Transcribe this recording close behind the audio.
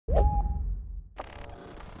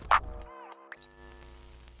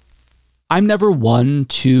I'm never one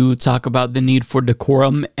to talk about the need for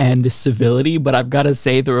decorum and civility, but I've got to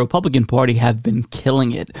say the Republican Party have been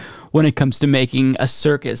killing it when it comes to making a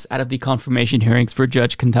circus out of the confirmation hearings for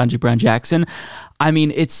Judge Ketanji Brown Jackson. I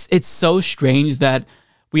mean, it's so strange that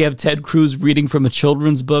we have Ted Cruz reading from a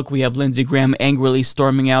children's book. We have Lindsey Graham angrily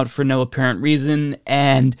storming out for no apparent reason,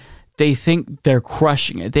 and they think they're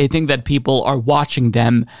crushing it. They think that people are watching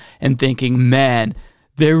them and thinking, man,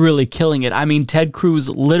 they're really killing it. I mean, Ted Cruz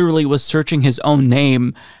literally was searching his own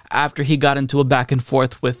name after he got into a back and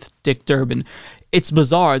forth with Dick Durbin. It's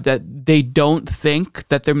bizarre that they don't think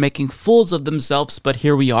that they're making fools of themselves, but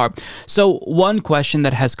here we are. So one question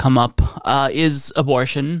that has come up is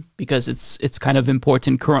abortion, because it's kind of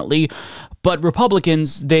important currently. But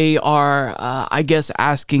Republicans, they are, I guess,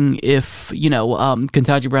 asking if,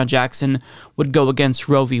 Ketanji Brown Jackson would go against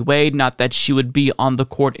Roe v. Wade, not that she would be on the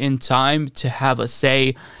court in time to have a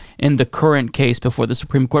say in the current case before the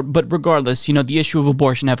Supreme Court. But regardless, the issue of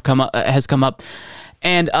abortion has come up.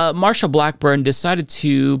 And Marsha Blackburn decided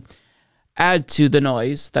to add to the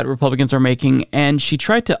noise that Republicans are making, and she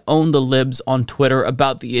tried to own the Libs on Twitter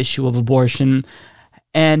about the issue of abortion,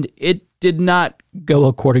 and it did not go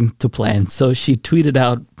according to plan. So she tweeted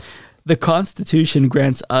out, "The Constitution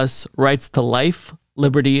grants us rights to life,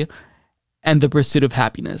 liberty, and the pursuit of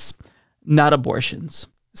happiness, not abortions."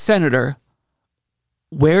 Senator,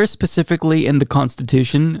 where specifically in the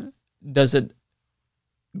Constitution does it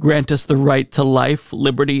grant us the right to life,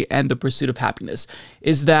 liberty, and the pursuit of happiness?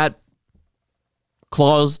 Is that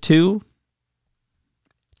Clause 2,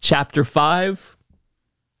 Chapter 5,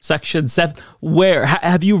 Section 7? Where?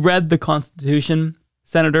 Have you read the Constitution,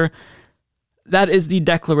 Senator? That is the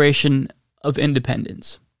Declaration of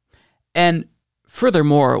Independence. And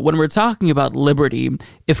furthermore, when we're talking about liberty,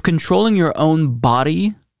 if controlling your own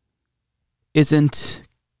body isn't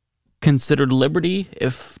considered liberty,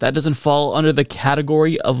 if that doesn't fall under the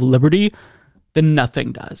category of liberty, then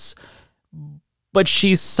nothing does. But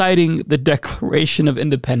she's citing the Declaration of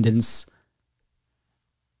Independence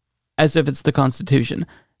as if it's the Constitution.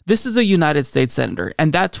 This is a United States senator,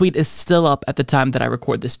 and that tweet is still up at the time that I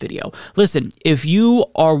record this video. Listen, if you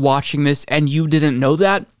are watching this and you didn't know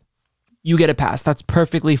that, you get a pass. That's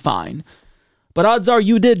perfectly fine. But odds are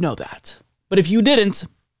you did know that. But if you didn't,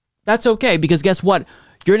 that's okay, because guess what?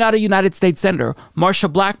 You're not a United States senator.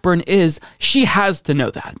 Marsha Blackburn is. She has to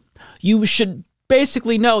know that. You should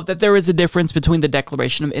basically know that there is a difference between the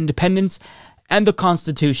Declaration of Independence and the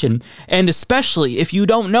Constitution. And especially if you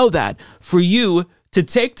don't know that, for you to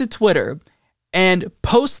take to Twitter and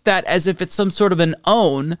post that as if it's some sort of an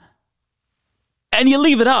own, and you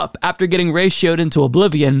leave it up after getting ratioed into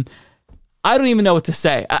oblivion, I don't even know what to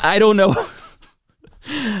say. I don't know.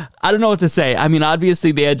 I don't know what to say. I mean,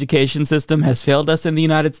 obviously, the education system has failed us in the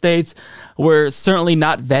United States. We're certainly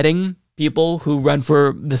not vetting people who run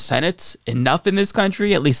for the Senate enough in this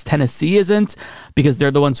country. At least Tennessee isn't, because they're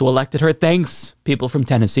the ones who elected her. Thanks, people from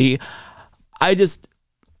Tennessee.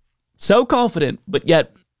 So confident, but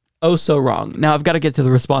yet oh so wrong. Now, I've got to get to the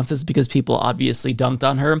responses because people obviously dunked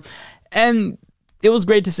on her, and it was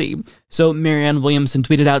great to see. So Marianne Williamson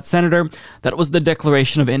tweeted out, "Senator, that was the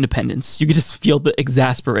Declaration of Independence." You could just feel the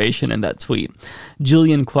exasperation in that tweet.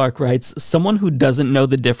 Julian Clark writes, "Someone who doesn't know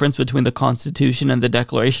the difference between the Constitution and the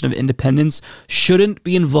Declaration of Independence shouldn't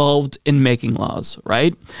be involved in making laws,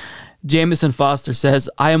 right?" Jameson Foster says,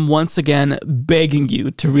 "I am once again begging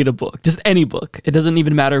you to read a book, just any book. It doesn't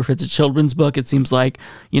even matter if it's a children's book. It seems like,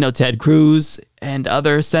 Ted Cruz and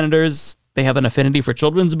other senators, they have an affinity for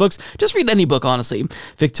children's books. Just read any book, honestly."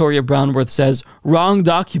 Victoria Brownworth says, "Wrong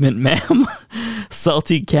document, ma'am."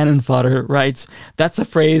 Salty Cannon Fodder writes, "That's a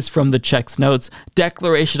phrase from the Czech's notes.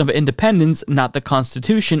 Declaration of Independence, not the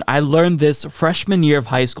Constitution. I learned this freshman year of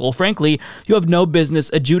high school. Frankly, you have no business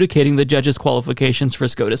adjudicating the judge's qualifications for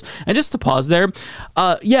SCOTUS." And just to pause there,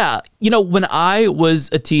 when I was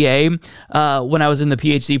a TA, when I was in the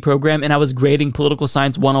PhD program and I was grading political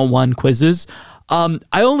science 101 quizzes,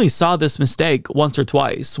 I only saw this mistake once or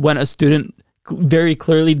twice when a student very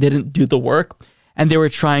clearly didn't do the work and they were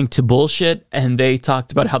trying to bullshit, and they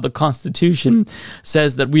talked about how the Constitution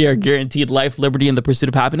says that we are guaranteed life, liberty, and the pursuit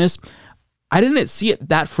of happiness. I didn't see it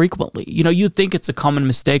that frequently. You'd think it's a common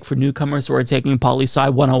mistake for newcomers who are taking poli-sci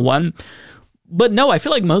 101, but no, I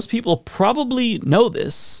feel like most people probably know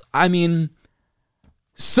this. I mean,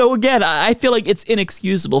 so again, I feel like it's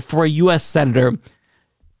inexcusable for a U.S. senator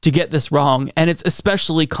to get this wrong, and it's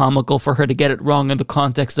especially comical for her to get it wrong in the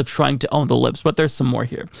context of trying to own the libs. But there's some more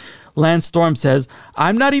here. Lance Storm says,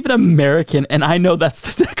 I'm not even American, and I know that's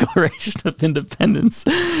the Declaration of Independence.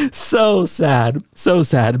 So sad. So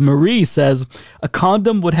sad. Marie says, a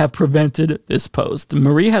condom would have prevented this post.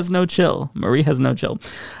 Marie has no chill. Marie has no chill.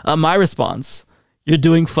 My response, you're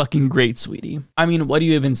doing fucking great, sweetie. I mean, what do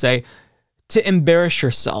you even say? To embarrass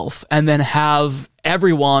yourself and then have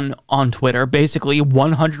everyone on Twitter, basically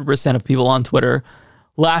 100% of people on Twitter,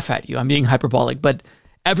 laugh at you. I'm being hyperbolic, but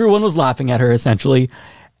everyone was laughing at her essentially.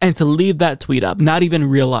 And to leave that tweet up, not even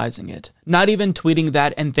realizing it, not even tweeting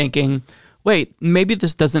that and thinking, wait, maybe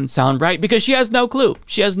this doesn't sound right, because she has no clue.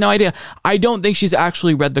 She has no idea. I don't think she's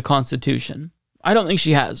actually read the Constitution. I don't think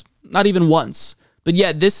she has, not even once. But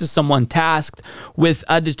yet this is someone tasked with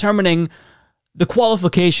determining the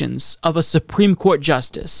qualifications of a Supreme Court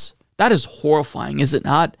justice. That is horrifying, is it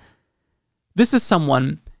not? This is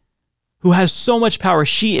someone who has so much power.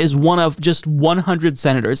 She is one of just 100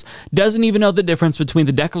 senators, doesn't even know the difference between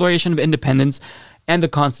the Declaration of Independence and the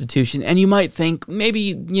Constitution. And you might think,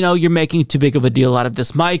 maybe, you're making too big of a deal out of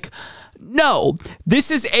this, Mike. No,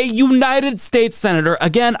 this is a United States senator.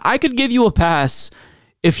 Again, I could give you a pass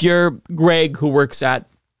if you're Greg who works at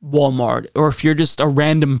Walmart, or if you're just a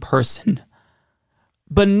random person.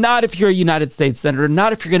 But not if you're a United States senator,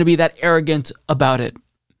 not if you're going to be that arrogant about it.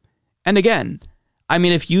 And again, I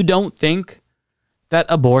mean, if you don't think that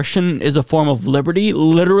abortion is a form of liberty,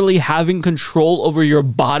 literally having control over your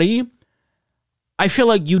body, I feel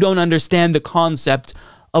like you don't understand the concept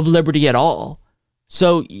of liberty at all.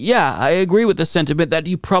 So yeah, I agree with the sentiment that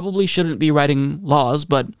you probably shouldn't be writing laws,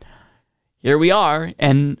 but here we are,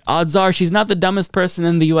 and odds are she's not the dumbest person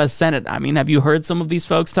in the U.S. Senate. I mean, have you heard some of these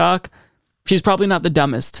folks talk? She's probably not the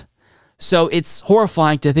dumbest. So it's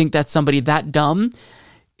horrifying to think that somebody that dumb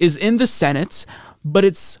is in the Senate, but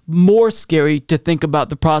it's more scary to think about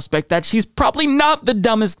the prospect that she's probably not the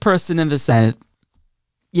dumbest person in the Senate.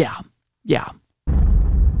 Yeah.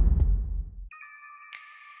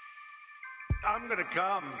 I'm gonna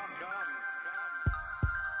come.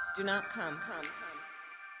 Do not come.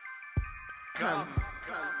 Come. Come.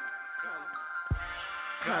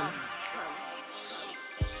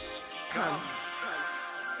 Come.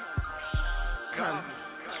 Come.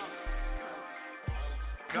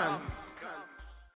 Come.